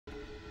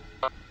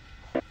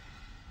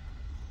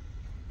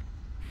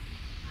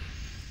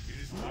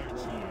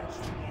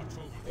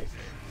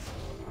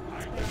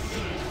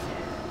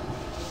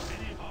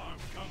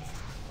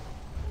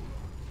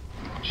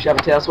Should have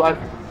a tail swipe?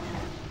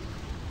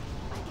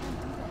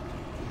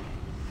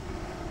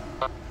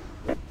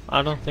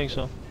 I don't think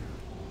so.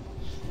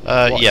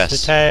 What's yes. the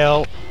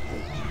tail?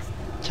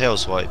 Tail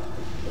swipe.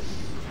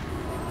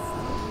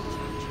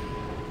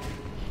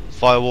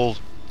 Firewall,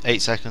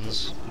 8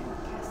 seconds.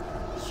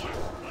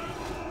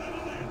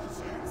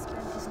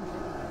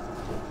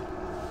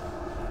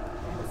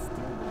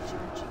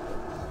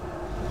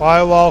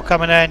 Firewall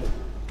coming in.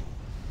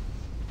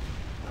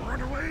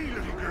 Run away,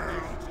 little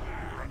girl.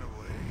 Run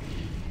away.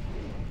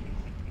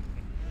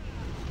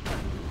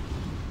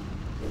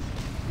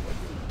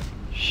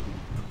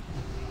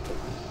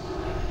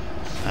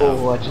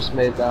 Oh, I just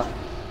made that.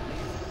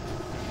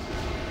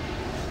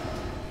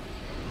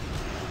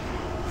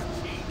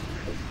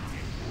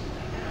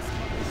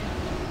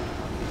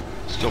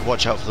 Just got to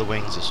watch out for the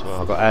wings as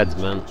well. I've got ads,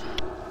 man.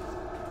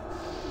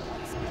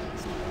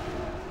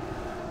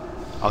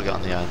 I'll get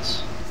on the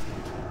ads.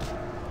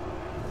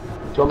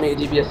 Do you want me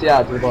to DBS the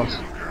ad to the boss?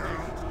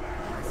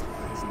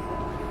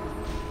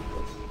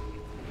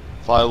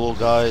 Firewall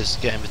guys,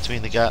 get in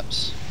between the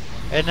gaps.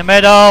 In the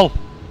middle.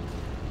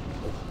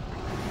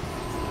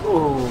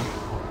 Ooh.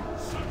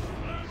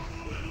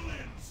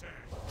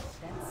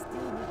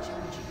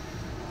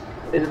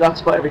 Is it that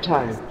spot every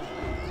time?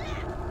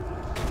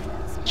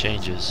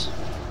 Changes.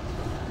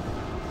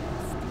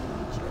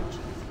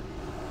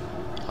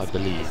 I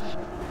believe.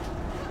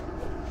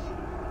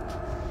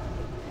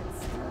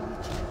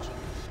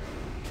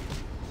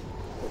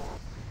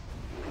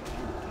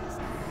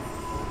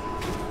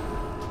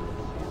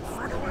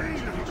 Run away,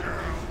 little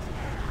girl.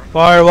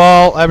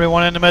 Firewall.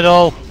 Everyone in the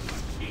middle.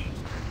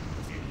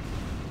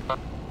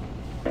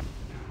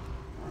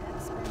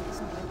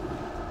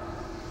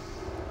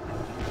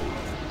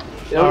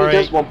 It only Sorry.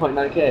 does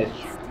 1.9k.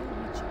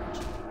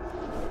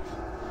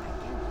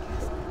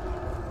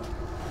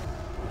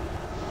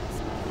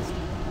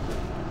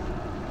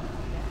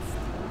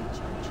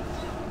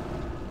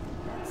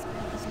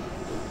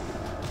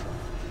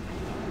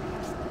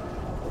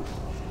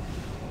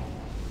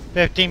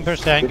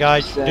 %,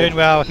 guys. 50%. Doing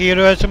well.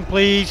 Heroism,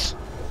 please.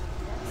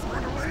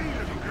 Run away,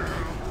 little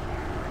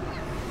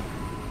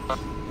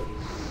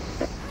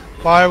girl.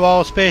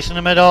 Firewall. Space in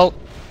the middle.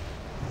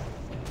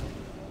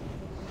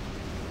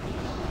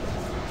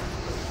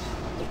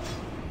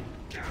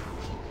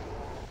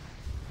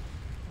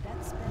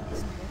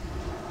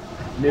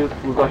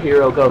 Nuke, we've got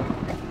hero, go.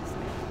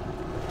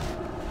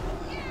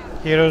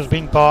 Hero's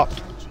been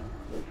popped.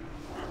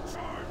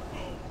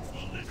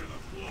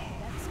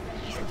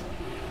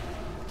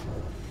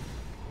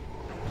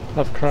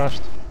 I've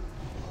crashed.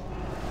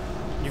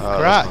 You've That's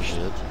crashed.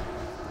 not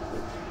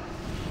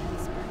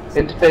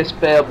good. Interface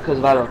failed because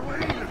of arrow. Away,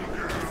 little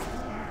girl.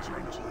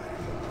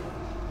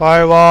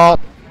 Firewall.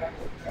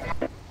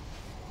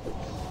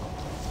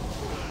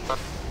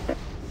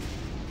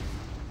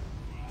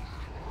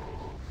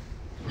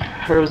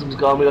 Heroism's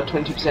gone, we got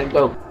 20%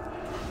 go.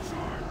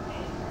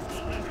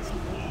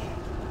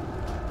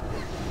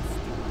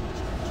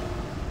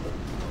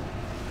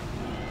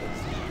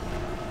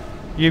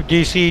 You've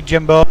DC'd,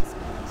 Jimbo.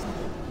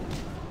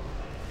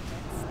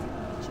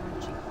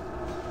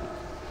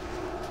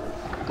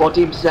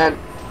 14%.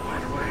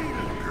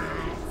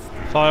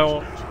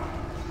 Firewall.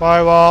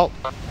 Firewall.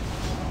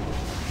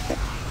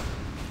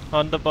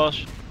 On the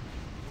boss.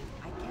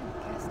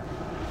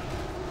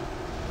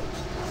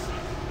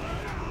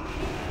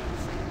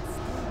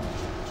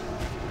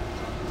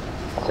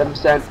 Seven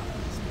percent.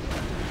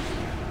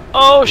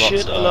 Oh Lots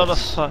shit, of a lot of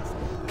ads. fun.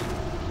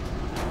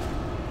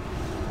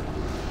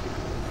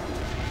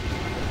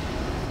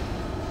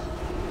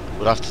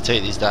 We'll have to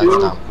take these down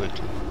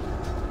quickly.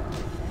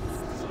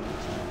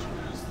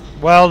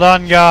 Well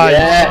done, guys.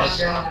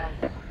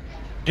 Yes.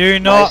 Do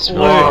not Nice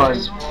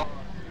lose. one.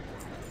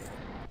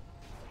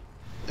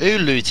 Who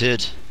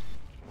looted?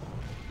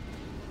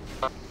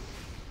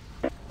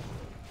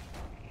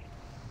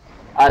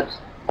 Ads.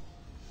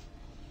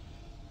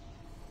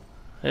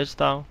 It's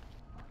down.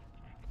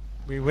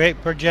 We wait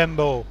for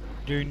Jimbo.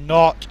 Do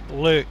not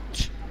loot.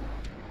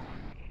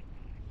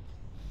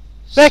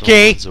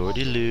 Becky! Someone's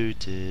already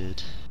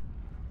looted.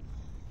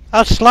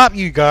 I'll slap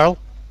you, girl.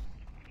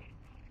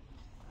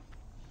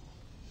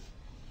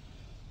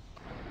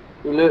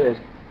 We looted.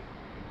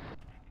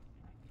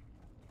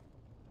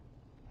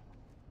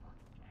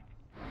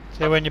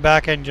 Say when you're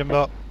back in,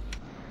 Jimbo.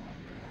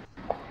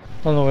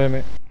 On the way,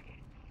 mate.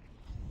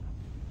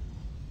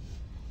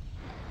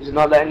 Is it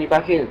not letting you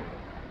back in?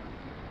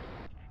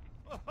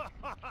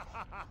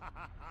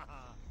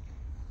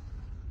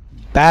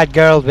 Bad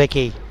girl,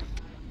 Vicky.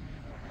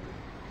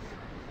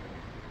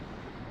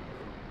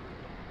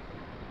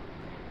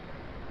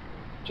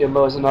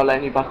 Jimbo, is it not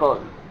letting you back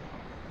on?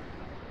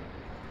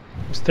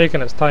 It's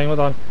taking its time, hold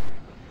on.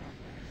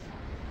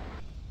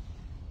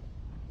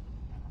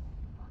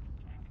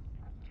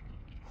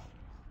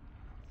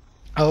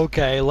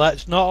 Okay,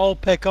 let's not all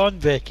pick on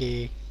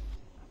Vicky.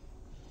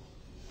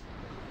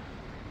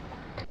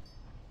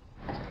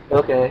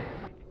 Okay.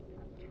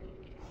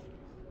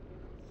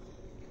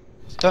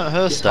 Don't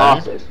hurt It's Stone.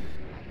 half it.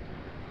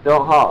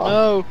 Don't harm.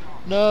 No,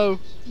 no,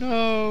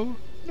 no,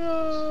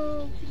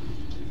 no.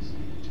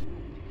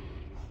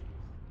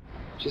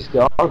 She's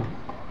gone.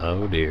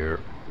 Oh dear.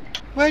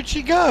 Where'd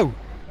she go?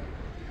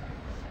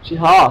 She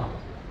half.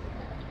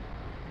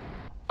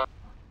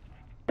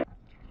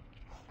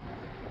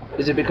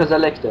 Is it because I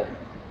licked her?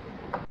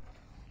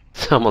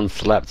 Someone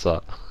slapped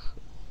her.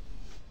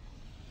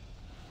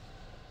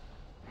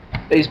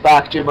 He's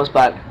back, Jimbo's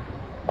back.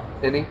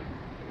 Isn't he?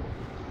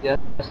 Yes.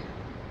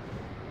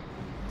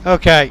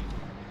 Okay.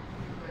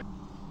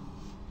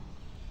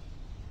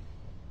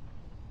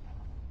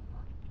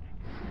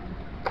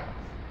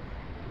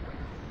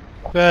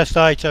 First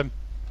item.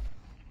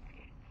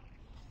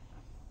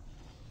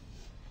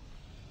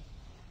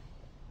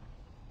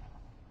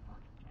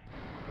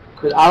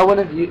 Could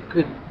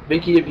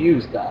Vicky have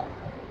used that?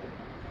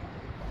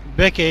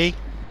 Vicky.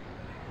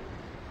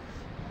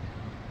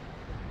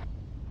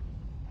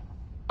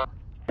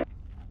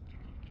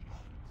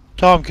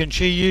 Tom, can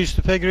she use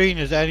the figurine?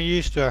 Is there any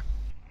use to her?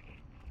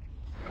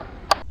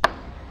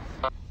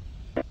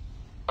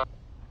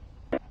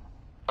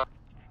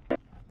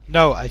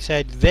 No, I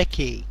said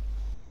Vicky.